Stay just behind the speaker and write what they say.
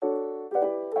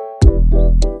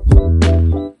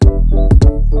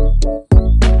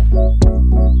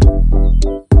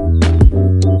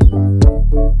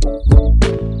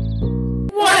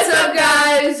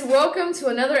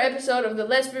episode of the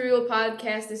Let's Be Real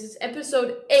podcast. This is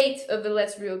episode 8 of the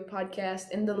Let's Be Real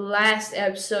podcast and the last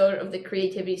episode of the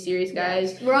creativity series,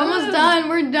 guys. We're almost done.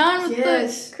 We're done with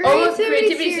the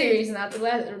creativity series, not the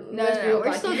last. No,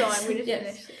 we're still going. We just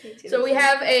finished the creativity. So we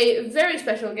have a very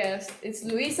special guest. It's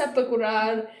Luisa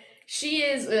Pacurar. She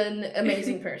is an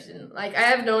amazing person. Like, I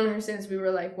have known her since we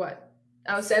were like, what?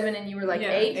 I was 7 and you were like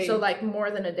 8, so like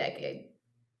more than a decade.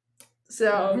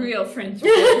 So real friendship.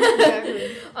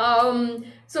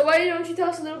 So why don't you tell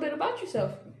us a little bit about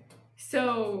yourself?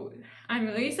 So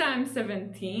I'm Luisa. I'm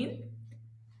 17.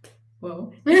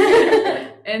 Whoa.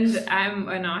 And I'm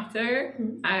an author.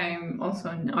 I'm also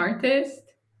an artist.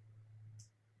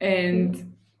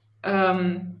 And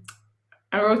I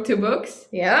wrote 2 books.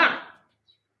 Yeah.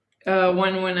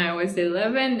 One when I was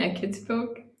 11, a kid's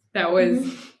book. That was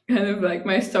kind of like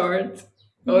my start.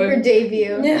 Her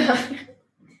debut. Yeah.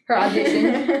 Her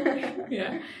audition.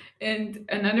 Yeah. And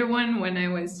another one when I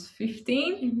was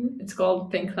 15. It's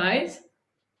called Pink Lies.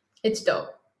 It's dope.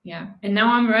 Yeah. And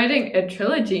now I'm writing a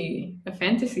trilogy, a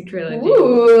fantasy trilogy.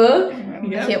 Ooh.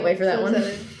 Yep. I can't wait for that one.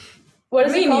 What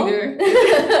is it called? Neither.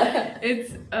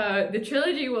 It's the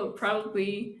trilogy will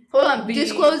probably Hold on,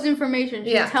 disclosed information.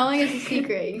 She's Yeah. telling us a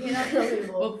secret. You cannot tell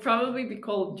people. will probably be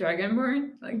called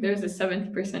Dragonborn. Like there's a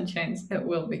 70% chance it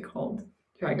will be called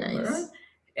Dragonborn. Nice.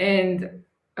 And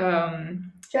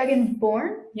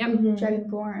Dragonborn? yep.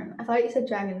 Dragonborn. I thought you said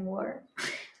Dragon War. I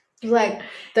was like,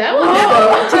 That would be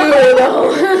dope too,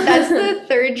 though. that's the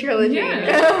 3rd trilogy.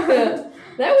 Yeah.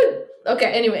 That would.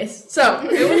 Okay. Anyways, so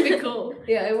It would be cool.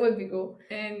 yeah, it would be cool.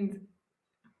 And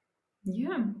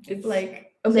yeah, it's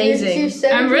Like So you're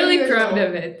 17 I'm really years proud old.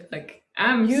 of it. Like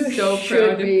I'm You so should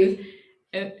proud of be. this.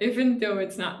 And even though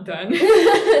it's not done.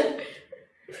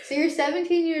 So you're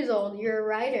 17 years old. You're a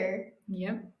writer.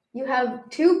 Yep. You have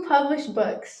 2 published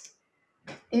books.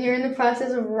 And you're in the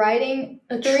process of writing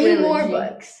A 3 more trilogy.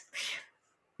 books.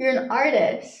 You're an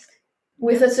artist.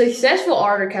 With a successful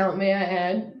art account, may I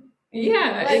add?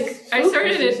 Yeah, Like, I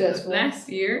started super it successful. last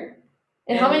year.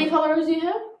 And how many followers do you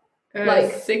have?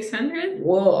 Like Like- 600.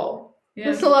 Whoa. Yeah.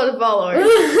 That's a lot of followers.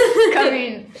 I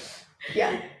mean,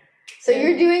 yeah. So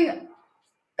you're doing,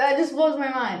 that just blows my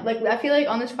mind. Like, I feel like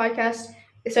on this podcast,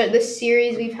 this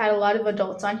series, we've had a lot of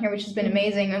adults on here, which has been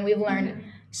amazing, and we've learned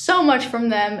so much from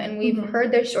them, and we've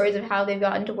heard their stories of how they've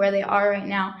gotten to where they are right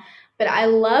now. But I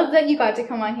love that you got to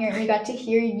come on here and we got to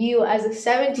hear you as a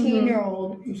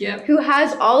 17-year-old Yep. who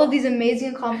has all of these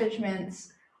amazing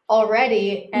accomplishments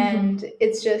already, and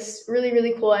it's just really,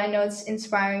 really cool. I know it's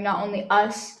inspiring not only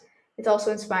us, it's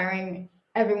also inspiring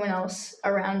everyone else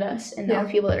around us and the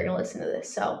people that are going to listen to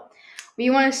this. So we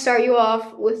want to start you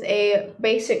off with a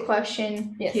basic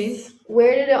question. Yes.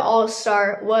 Where did it all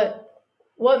start? What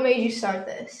made you start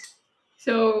this?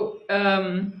 So,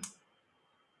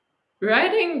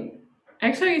 writing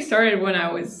actually started when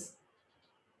I was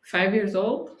 5 years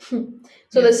old.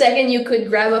 So the second you could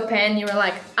grab a pen, you were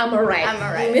like, I'm a writer. I'm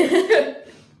a writer.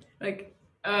 Like,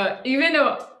 even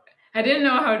though I didn't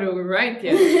know how to write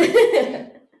yet,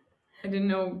 like, I didn't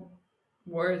know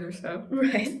words or stuff.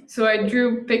 Right. So I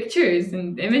drew pictures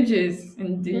and images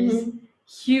in these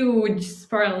huge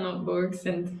spiral notebooks,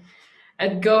 and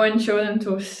I'd go and show them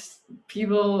to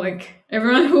people, like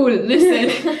everyone who would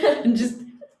listen, and just,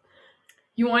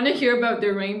 you want to hear about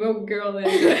the rainbow girl and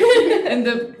and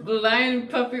the lion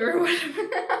puppy or whatever.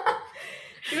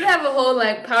 She would have a whole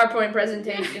like PowerPoint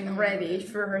presentation ready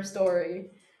for her story.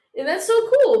 And that's so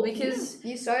cool because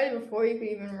You started before you could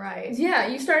even write.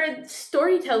 you started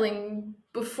storytelling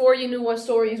before you knew what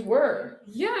stories were.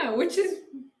 Yeah, which is,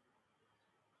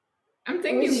 I'm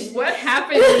thinking, what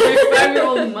happened in my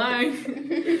 5-year-old mind?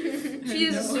 She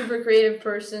is a super creative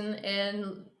person,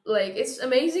 and like it's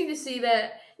amazing to see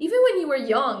that even when you were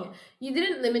young, you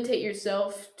didn't limitate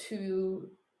yourself to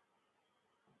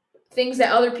things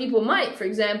that other people might. For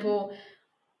example,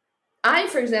 I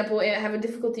have a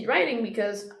difficulty writing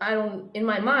because in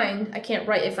my mind, I can't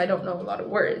write if I don't know a lot of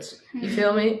words. You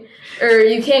feel me? Or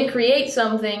you can't create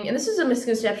something, and this is a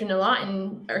misconception a lot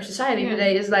in our society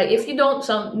today, is like, if you don't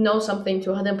know something to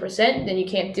 100%, then you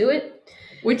can't do it.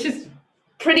 Which is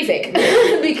Pretty fake.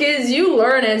 Because you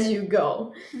learn as you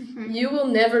go. You will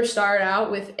never start out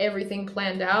with everything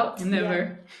planned out.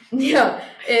 never. Yeah.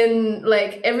 And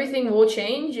like everything will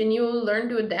change, and you will learn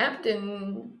to adapt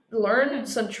and learn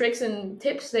some tricks and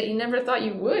tips that you never thought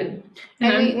you would.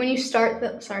 And when you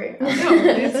start sorry,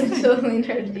 it's totally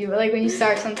interrupted you, but like when you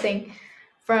start something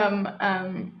from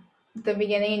the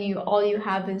beginning and all you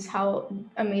have is how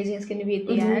amazing it's going to be at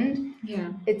the end,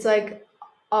 it's like,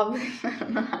 I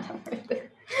don't know how to word it.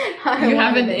 You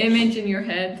have an image in your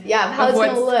head. Yeah, of how of it's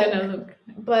what's gonna look. gonna look.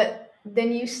 But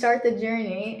then you start the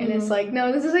journey, and it's Mhm. like,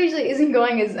 no, this actually isn't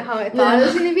going as how I thought it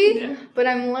was going to be. Yeah. But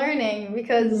I'm learning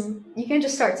because Mhm. you can't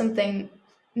just start something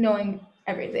knowing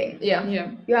everything. Yeah.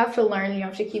 Yeah. You have to learn. You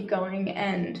have to keep going,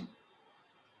 and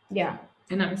yeah.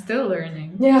 And I'm still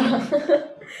learning. Yeah.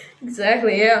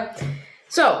 Exactly, yeah.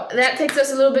 So that takes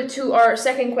us a little bit to our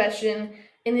second question,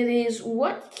 and it is,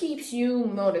 what keeps you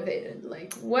motivated?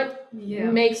 Like, what Yeah.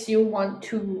 makes you want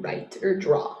to write or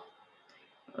draw?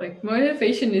 Like,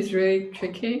 motivation is really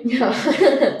tricky. Yeah.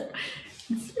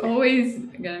 It's always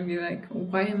gonna be like,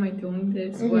 why am I doing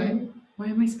this? Why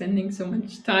am I spending so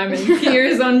much time and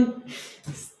tears on?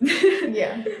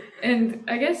 Yeah. And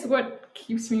I guess what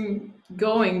keeps me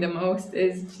going the most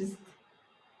is just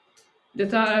the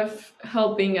thought of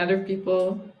helping other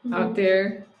people out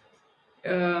there,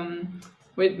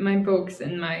 with my books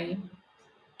and my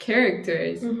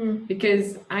characters,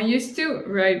 because I used to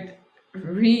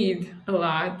read a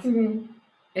lot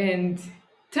and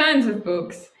tons of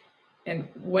books, and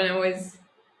when I was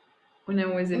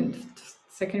in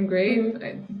second grade,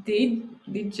 they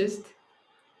just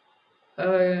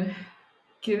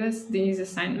give us these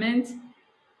assignments,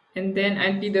 and then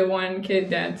I'd be the one kid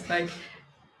that's like,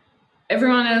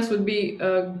 everyone else would be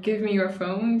give me your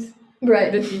phones,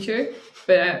 Right. the teacher,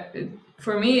 but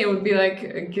for me it would be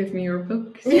like, give me your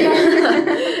books.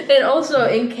 And also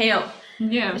in camp,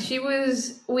 Yeah.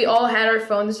 we all had our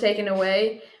phones taken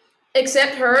away,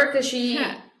 except her, because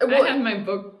I had my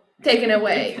book taken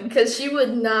away, because she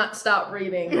would not stop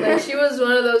reading. Like, she was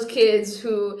one of those kids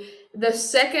who, the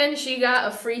second she got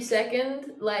a free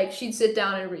second, like, she'd sit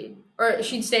down and read, or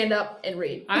she'd stand up and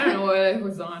read. I don't know what it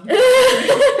was on.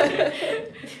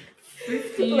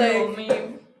 15-year-old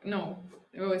me. No,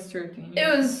 it was 13. It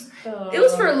was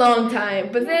for a long time,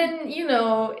 but then,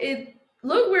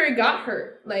 look where it got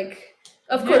her. Like,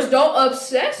 of course, don't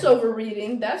obsess over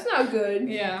reading. That's not good.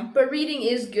 Yeah. But reading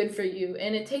is good for you,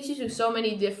 and it takes you to so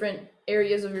many different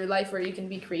areas of your life where you can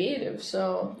be creative.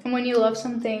 So, And when you love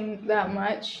something that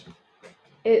much,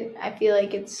 I feel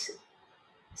like it's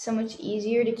so much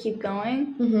easier to keep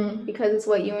going because it's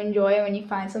what you enjoy. When you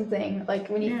find something, like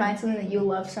when you find something that you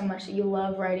love so much, that you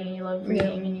love writing and you love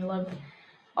reading and you love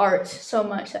art so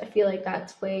much, I feel like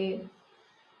that's way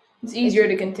it's easier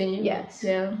to continue. Yes.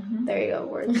 Yeah. There you go,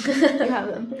 words. You have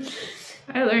them.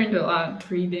 I learned a lot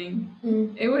reading.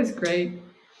 It was great.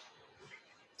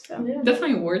 So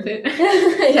definitely worth it.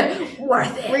 Yeah,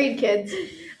 worth it. Read, kids.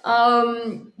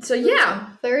 So yeah.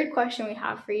 Third question we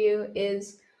have for you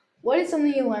is, what is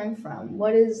something you learned from?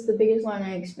 What is the biggest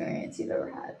learning experience you've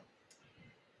ever had?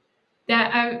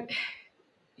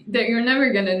 That you're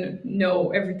never gonna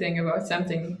know everything about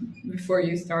something before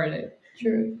you start it.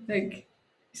 True. Like,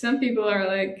 some people are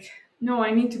like, no,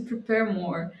 I need to prepare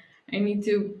more. I need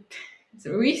to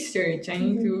research. I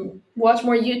need to watch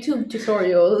more YouTube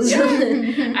tutorials.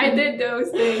 Yeah, I did those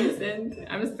things, and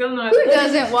I'm still not. Who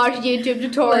doesn't watch YouTube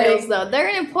tutorials, though? They're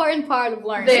an important part of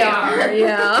learning. They are,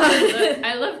 yeah.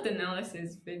 I love the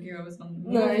analysis videos on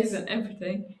movies and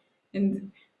everything,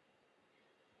 and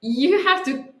you have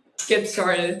to get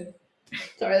started.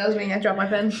 Sorry, that was me. I dropped my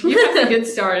pen. You have to get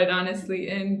started, honestly,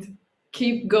 and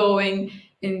keep going,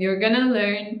 and you're gonna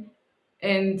learn.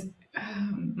 And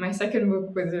my second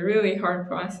book was a really hard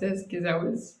process because I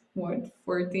was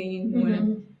 14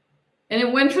 and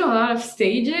it went through a lot of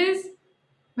stages,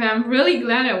 but I'm really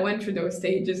glad I went through those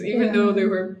stages, even though they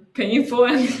were painful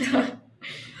at the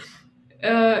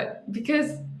time,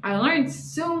 because I learned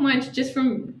so much just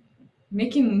from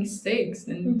making mistakes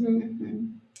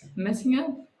and messing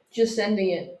up. Just sending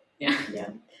it.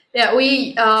 Yeah.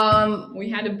 We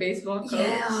had a baseball coach.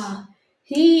 Yeah.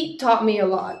 He taught me a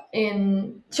lot.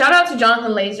 And shout out to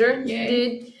Jonathan Laser.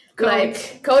 Yay. Dude,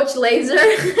 Coach Laser.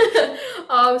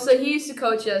 So he used to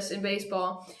coach us in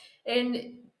baseball. And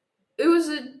it was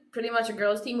pretty much a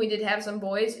girls' team. We did have some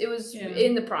boys. It was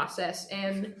in the process.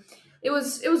 And it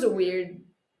was a weird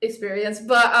experience.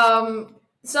 But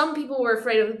some people were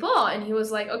afraid of the ball. And he was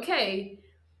like, okay,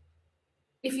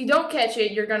 if you don't catch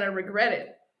it, you're going to regret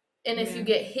it. And if you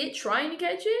get hit trying to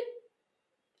catch it,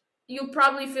 you'll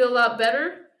probably feel a lot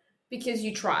better because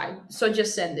you tried. So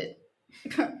just send it.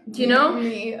 Do you know?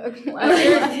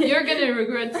 You're gonna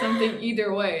regret something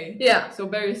either way. Yeah. So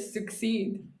better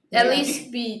succeed. At least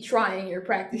be trying or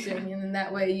practicing, and then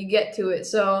that way you get to it.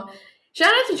 So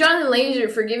shout out to Jonathan Laser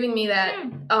for giving me that.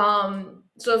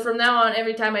 So from now on,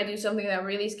 every time I do something that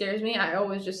really scares me, I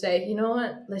always just say, you know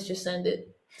what? Let's just send it.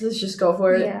 Let's just go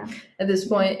for it at this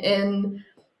point. And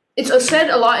it's said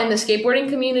a lot in the skateboarding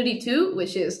community too,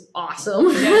 which is awesome.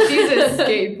 Yeah, she's a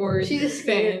skateboard. She's a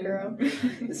skater girl.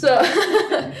 So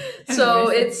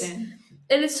it's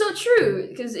And it's so true,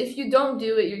 because if you don't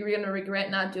do it, you're going to regret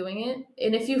not doing it.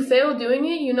 And if you fail doing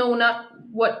it, you know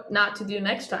what not to do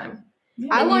next time.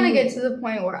 I want to get to the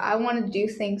point where I want to do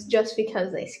things just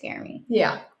because they scare me.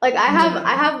 Yeah. Like I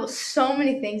have so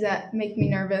many things that make me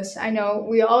nervous. I know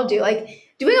we all do.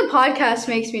 Like doing a podcast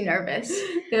makes me nervous.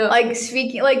 Yeah. Like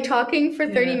speaking, like talking for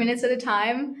 30 minutes at a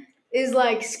time is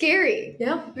like scary.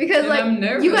 Yeah. Because like I'm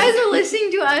nervous. you guys are listening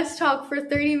to us talk for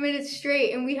 30 minutes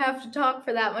straight and we have to talk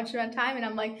for that much amount of time and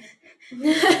I'm like,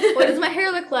 what does my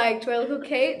hair look like? Do I look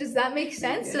okay? Does that make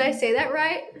sense? Yeah. Did I say that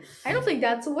right? I don't think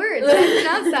that's a word. Did I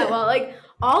pronounce that well? Like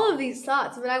all of these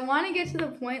thoughts. But I want to get to the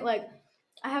point, like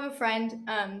I have a friend,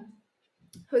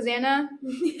 Hosanna,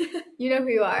 you know who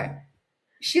you are.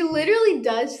 She literally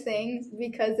does things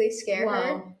because they scare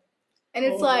her. And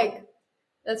it's like,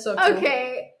 that's so cool.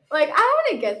 Okay. Like, I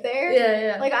want to get there.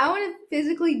 Yeah. Like, I want to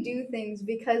physically do things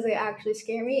because they actually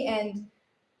scare me. And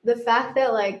the fact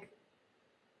that, like,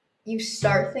 you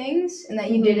start things and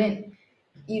that you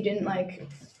didn't, like,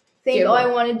 think, I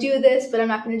want to do this, but I'm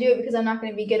not going to do it because I'm not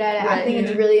going to be good at it. Right, I think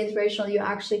it's really inspirational you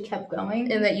actually kept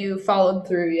going. And that you followed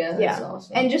through, That's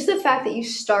awesome. And just the fact that you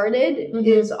started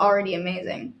is already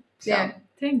amazing. So. Yeah.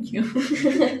 Thank you.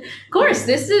 Of course,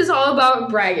 this is all about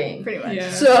bragging. Pretty much.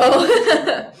 Yeah.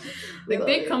 So... Like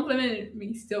they complimented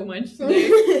me so much today.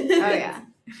 Oh yeah.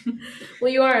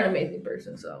 Well, you are an amazing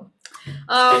person. So,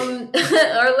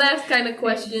 our last kind of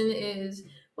question is: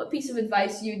 what piece of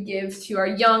advice you'd give to our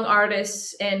young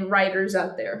artists and writers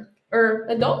out there, or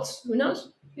adults? Who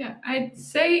knows? Yeah, I'd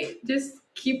say just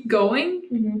keep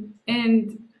going.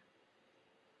 And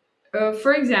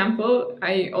for example,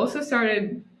 I also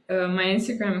started my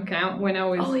Instagram account when I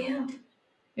was. Oh yeah.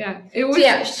 Yeah, it was. So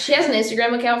yeah, she has an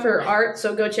Instagram account for her art,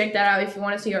 so go check that out if you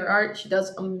want to see her art. She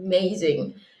does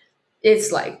amazing.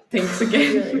 It's like thanks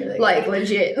again, really like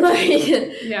legit.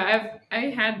 Like yeah, I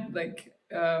had like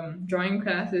drawing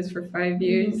classes for 5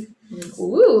 years.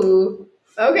 Ooh,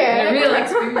 okay, a real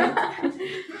experience.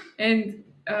 And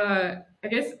I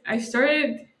guess I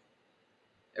started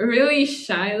really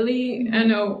shyly. I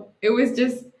know it was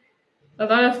just a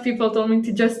lot of people told me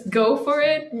to just go for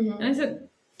it, and I said.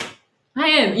 I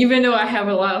am, even though I have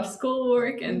a lot of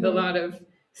schoolwork and a lot of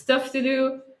stuff to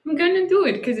do, I'm gonna do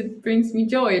it because it brings me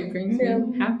joy, it brings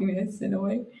me happiness in a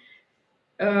way.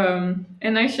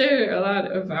 And I share a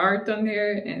lot of art on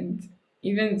there and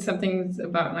even some things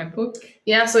about my book.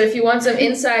 Yeah, so if you want some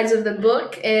insides of the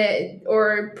book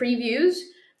or previews,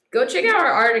 go check out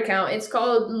our art account. It's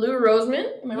called Lou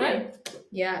Roseman. Am I right?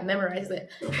 Yeah, I memorized it.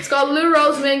 It's called Lou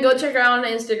Roseman. Go check her out on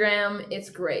Instagram. It's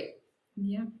great.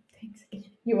 Yeah. Thanks.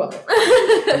 You're welcome.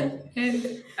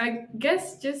 And I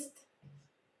guess just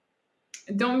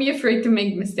don't be afraid to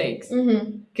make mistakes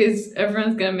because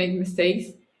everyone's gonna make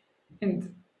mistakes,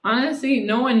 and honestly,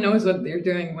 no one knows what they're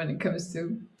doing when it comes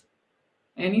to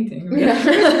anything. Really.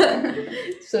 Yeah.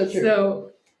 So true.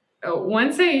 So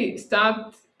once I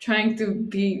stopped trying to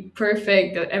be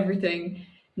perfect at everything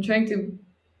and trying to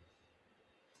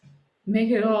make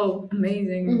it all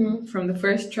amazing from the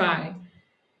first try.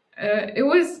 It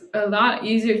was a lot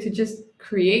easier to just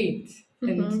create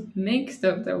and make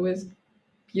stuff that was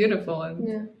beautiful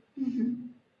and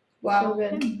wow, so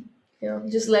good.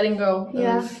 Just letting go.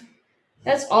 Yeah,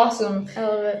 that's awesome. I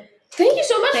love it. Thank you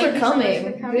so much for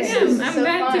coming. I'm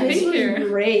glad to be here. This was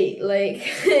great. Like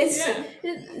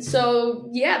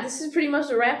so this is pretty much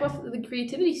a wrap up of the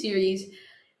creativity series. It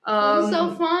was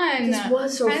so fun. This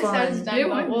was so fun.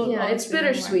 It's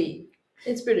bittersweet.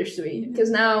 It's bittersweet because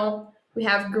now we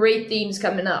have great themes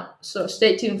coming up, so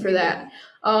stay tuned for that.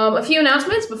 A few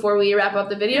announcements before we wrap up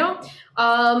the video.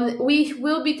 We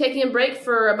will be taking a break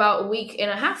for about a week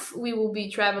and a half. We will be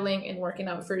traveling and working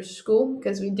out for school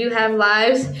because we do have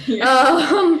lives.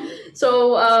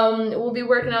 So we'll be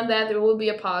working on that. There will be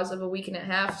a pause of a week and a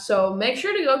half. So make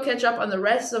sure to go catch up on the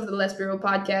rest of the Let's Be Real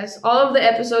podcast. All of the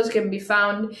episodes can be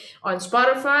found on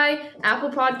Spotify, Apple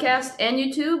Podcasts, and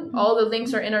YouTube. All the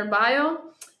links are in our bio.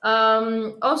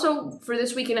 Also for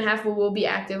this week and a half we will be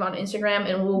active on Instagram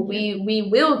and we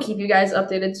will keep you guys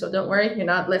updated, so don't worry, you're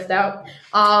not left out.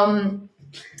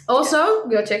 Also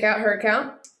go check out her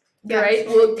account. Right,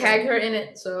 we'll tag her in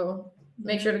it, so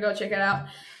make sure to go check it out.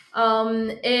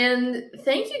 And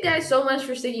thank you guys so much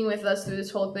for sticking with us through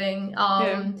this whole thing.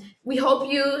 We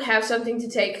hope you have something to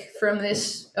take from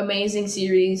this amazing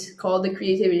series called the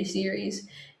Creativity Series.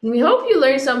 We hope you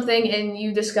learned something and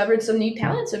you discovered some new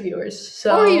talents of yours.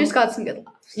 So, or you just got some good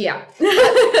laughs. Yeah.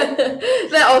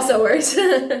 That also works.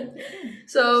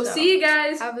 So, see you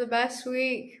guys. Have the best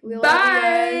week. We love Bye. you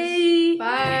guys.